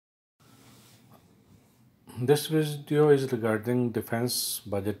This video is regarding defense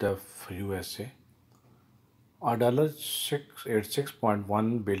budget of USA. A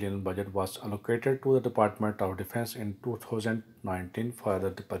 $686.1 billion budget was allocated to the Department of Defense in 2019 for the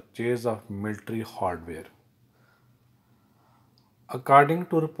purchase of military hardware. According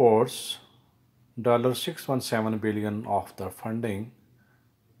to reports, $617 billion of the funding,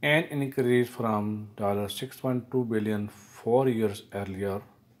 an increase from $612 billion 4 years earlier,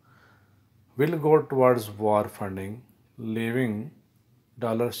 will go towards war funding, leaving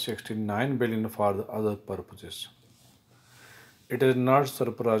 $69 billion for the other purposes. It is not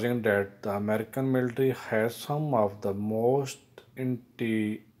surprising that the American military has some of the most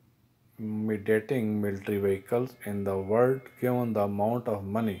intimidating military vehicles in the world given the amount of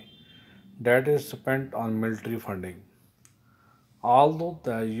money that is spent on military funding. Although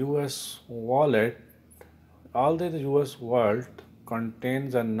the US wallet, although the US vault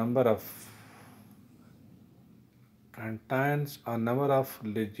contains a number of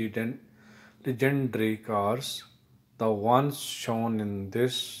legendary cars, the ones shown in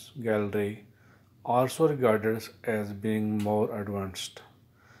this gallery also regarded as being more advanced.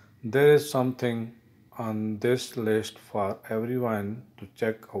 There is something on this list for everyone to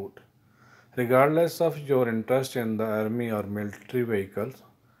check out. Regardless of your interest in the army or military vehicles,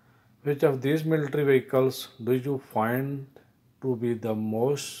 which of these military vehicles do you find to be the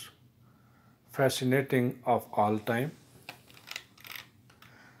most fascinating of all time?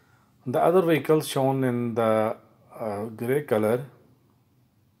 The other vehicle shown in the gray color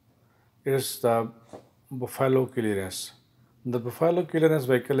is the Buffalo Clearance. The Buffalo Clearance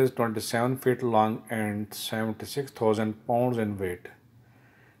vehicle is 27 feet long and 76,000 pounds in weight.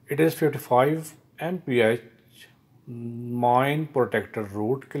 It is 55 mph mine protected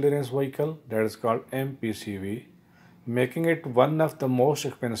route clearance vehicle that is called MPCV, making it one of the most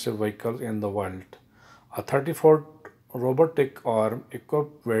expensive vehicles in the world. A 30-foot robotic arm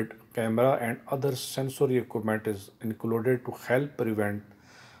equipped with camera and other sensory equipment is included to help prevent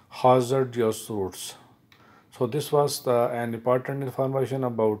hazardous routes. So this was an important information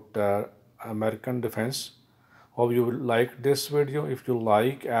about American defense. Hope you will like this video. If you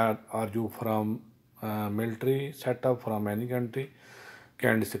like, are you from military setup from any country,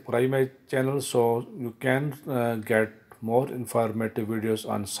 can subscribe my channel so you can get more informative videos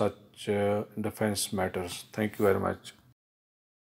on such defense matters. Thank you very much.